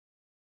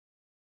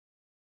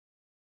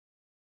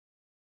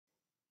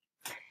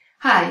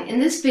Hi, in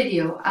this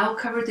video, I'll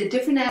cover the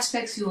different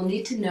aspects you will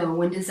need to know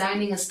when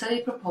designing a study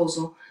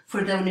proposal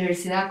for the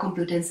Universidad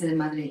Complutense de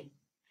Madrid.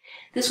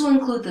 This will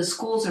include the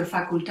schools or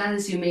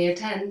facultades you may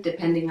attend,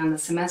 depending on the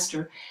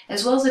semester,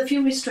 as well as a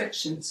few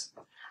restrictions.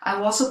 I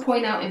will also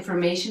point out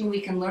information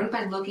we can learn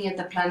by looking at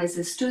the planes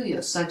de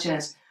estudios, such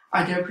as,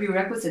 are there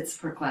prerequisites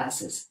for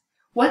classes?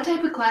 What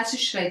type of classes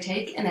should I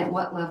take and at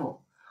what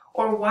level?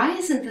 Or why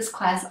isn't this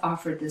class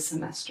offered this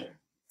semester?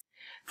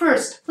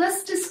 First,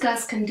 let's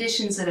discuss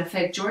conditions that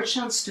affect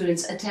Georgetown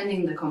students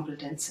attending the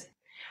Complutense.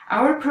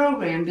 Our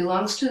program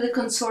belongs to the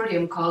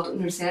consortium called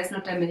Universidades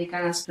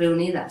Norteamericanas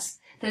Reunidas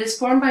that is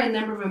formed by a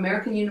number of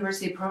American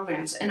university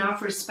programs and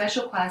offers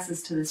special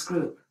classes to this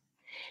group.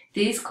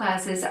 These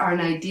classes are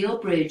an ideal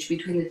bridge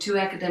between the two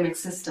academic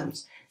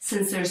systems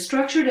since they're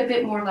structured a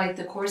bit more like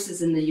the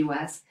courses in the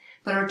U.S.,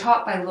 but are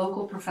taught by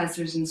local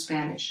professors in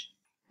Spanish.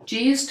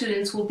 GU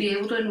students will be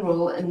able to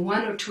enroll in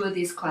one or two of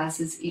these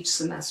classes each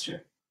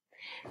semester.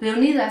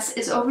 Reunidas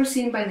is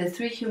overseen by the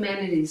three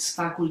humanities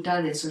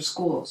facultades or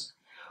schools.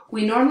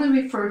 We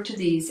normally refer to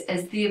these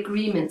as the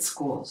agreement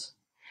schools.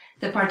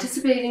 The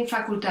participating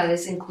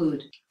facultades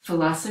include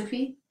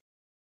philosophy,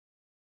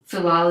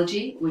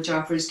 philology, which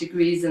offers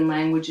degrees in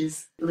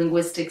languages,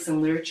 linguistics,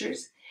 and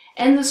literatures,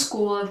 and the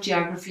School of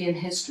Geography and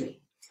History.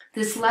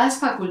 This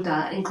last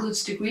facultad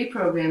includes degree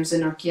programs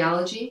in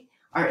archaeology,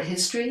 art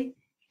history,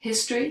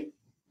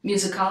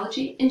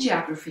 musicology, and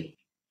geography.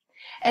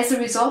 As a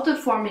result of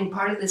forming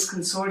part of this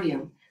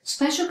consortium,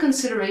 special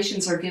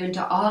considerations are given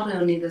to all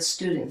Reunidas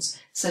students,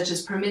 such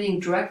as permitting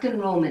direct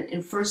enrollment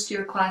in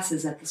first-year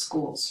classes at the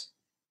schools.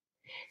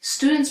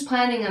 Students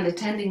planning on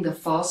attending the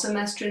fall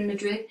semester in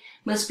Madrid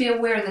must be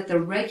aware that the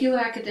regular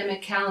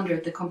academic calendar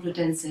at the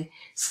Complutense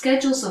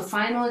schedules the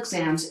final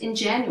exams in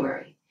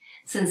January.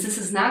 Since this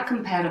is not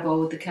compatible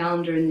with the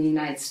calendar in the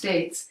United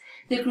States,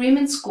 the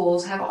agreement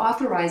schools have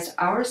authorized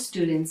our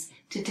students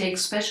to take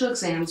special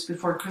exams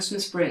before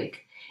Christmas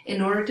break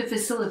in order to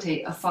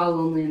facilitate a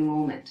fall-only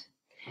enrollment.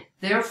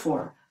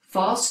 Therefore,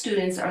 fall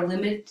students are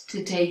limited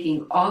to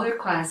taking all their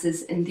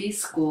classes in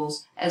these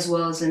schools as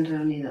well as in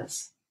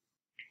Reunidas.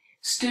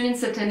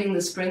 Students attending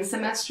the spring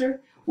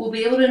semester will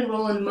be able to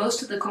enroll in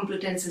most of the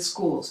Complutense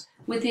schools,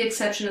 with the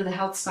exception of the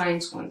health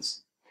science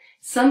ones.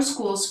 Some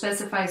schools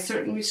specify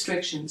certain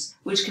restrictions,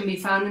 which can be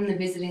found in the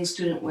visiting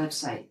student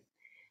website.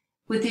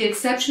 With the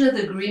exception of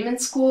the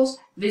agreement schools,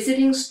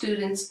 visiting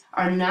students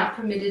are not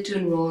permitted to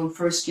enroll in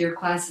first-year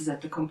classes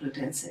at the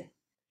Complutense.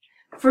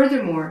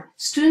 Furthermore,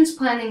 students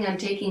planning on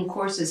taking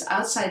courses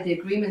outside the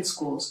agreement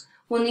schools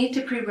will need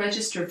to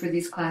pre-register for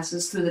these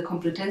classes through the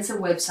Complutense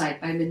website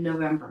by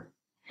mid-November.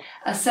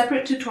 A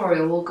separate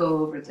tutorial will go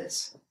over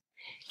this.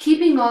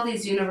 Keeping all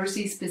these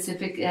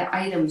university-specific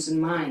items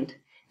in mind,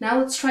 now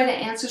let's try to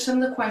answer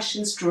some of the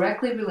questions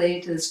directly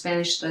related to the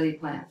Spanish study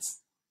plans.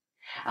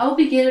 I will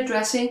begin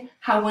addressing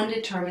how one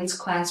determines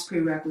class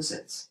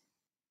prerequisites.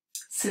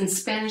 Since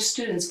Spanish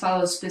students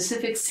follow a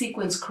specific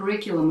sequence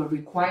curriculum of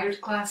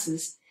required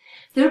classes,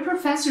 their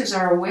professors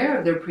are aware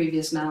of their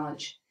previous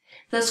knowledge.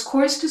 Thus,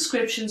 course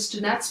descriptions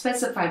do not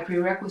specify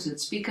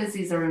prerequisites because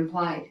these are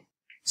implied.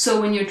 So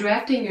when you're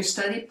drafting your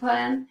study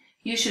plan,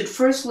 you should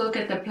first look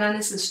at the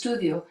planes de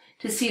estudio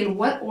to see in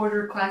what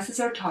order classes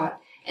are taught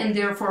and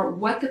therefore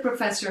what the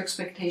professor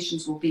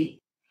expectations will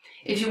be.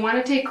 If you want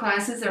to take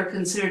classes that are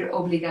considered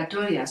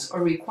obligatorias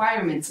or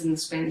requirements in the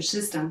Spanish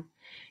system,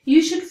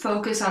 you should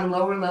focus on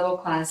lower-level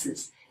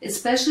classes,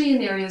 especially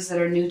in areas that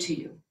are new to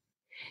you.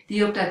 The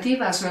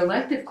optativas or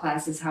elective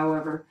classes,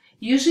 however,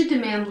 usually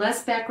demand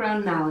less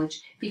background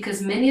knowledge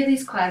because many of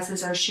these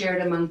classes are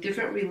shared among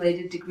different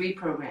related degree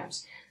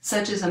programs,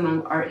 such as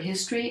among art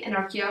history and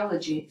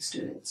archaeology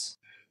students.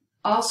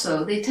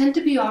 Also, they tend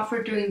to be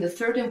offered during the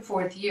third and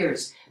fourth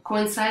years,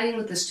 coinciding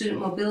with the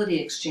student mobility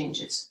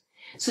exchanges.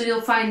 So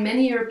you'll find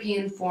many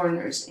European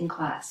foreigners in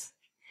class.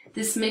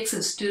 This mix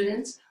of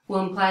students will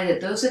imply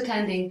that those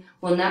attending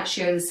will not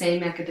share the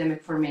same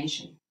academic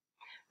formation.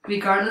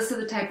 Regardless of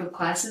the type of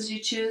classes you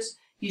choose,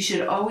 you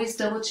should always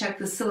double-check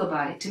the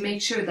syllabi to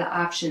make sure the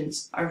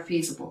options are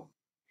feasible.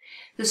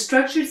 The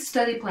structured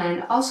study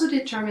plan also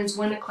determines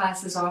when a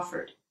class is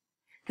offered.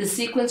 The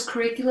sequence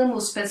curriculum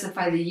will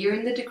specify the year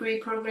in the degree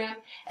program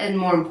and,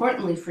 more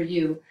importantly for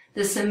you,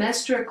 the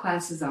semester a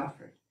class is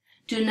offered.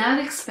 Do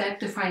not expect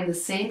to find the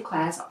same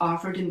class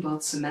offered in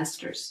both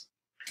semesters.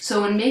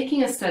 So when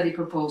making a study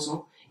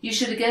proposal, you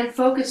should again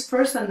focus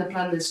first on the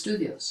plan de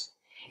estudios.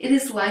 It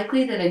is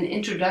likely that an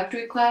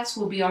introductory class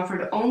will be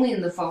offered only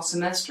in the fall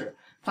semester,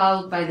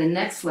 followed by the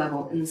next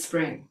level in the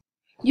spring.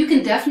 You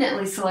can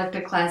definitely select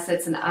a class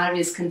that's an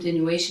obvious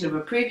continuation of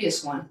a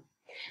previous one,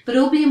 but it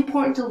will be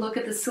important to look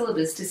at the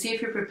syllabus to see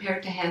if you're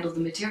prepared to handle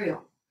the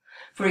material.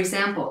 For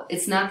example,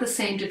 it's not the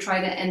same to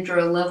try to enter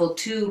a level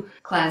 2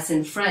 class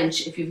in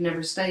French if you've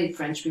never studied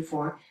French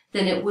before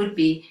than it would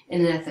be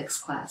in an ethics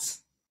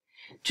class.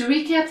 To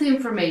recap the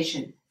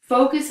information,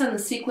 focus on the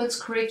sequence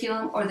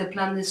curriculum or the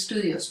plan de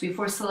estudios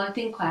before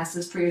selecting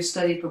classes for your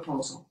study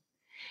proposal.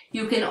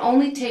 You can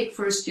only take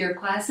first-year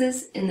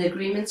classes in the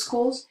agreement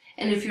schools,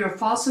 and if you're a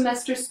fall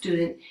semester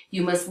student,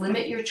 you must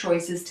limit your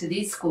choices to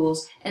these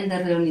schools and the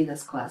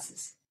Reunidas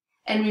classes.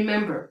 And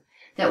remember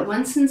that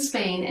once in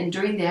Spain and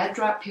during the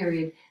add-drop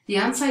period, the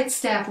on-site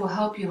staff will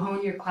help you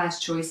hone your class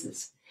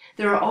choices.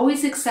 There are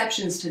always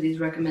exceptions to these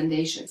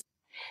recommendations,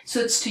 so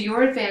it's to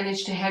your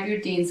advantage to have your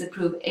deans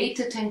approve 8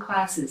 to 10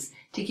 classes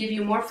to give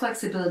you more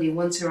flexibility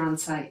once you're on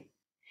site.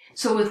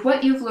 So with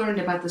what you've learned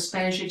about the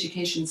Spanish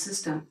education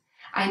system,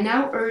 I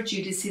now urge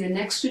you to see the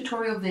next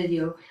tutorial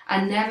video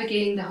on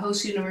navigating the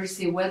host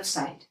university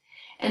website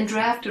and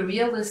draft a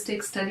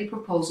realistic study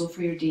proposal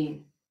for your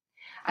dean.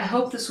 I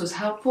hope this was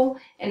helpful,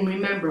 and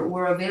remember,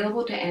 we're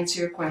available to answer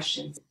your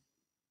questions.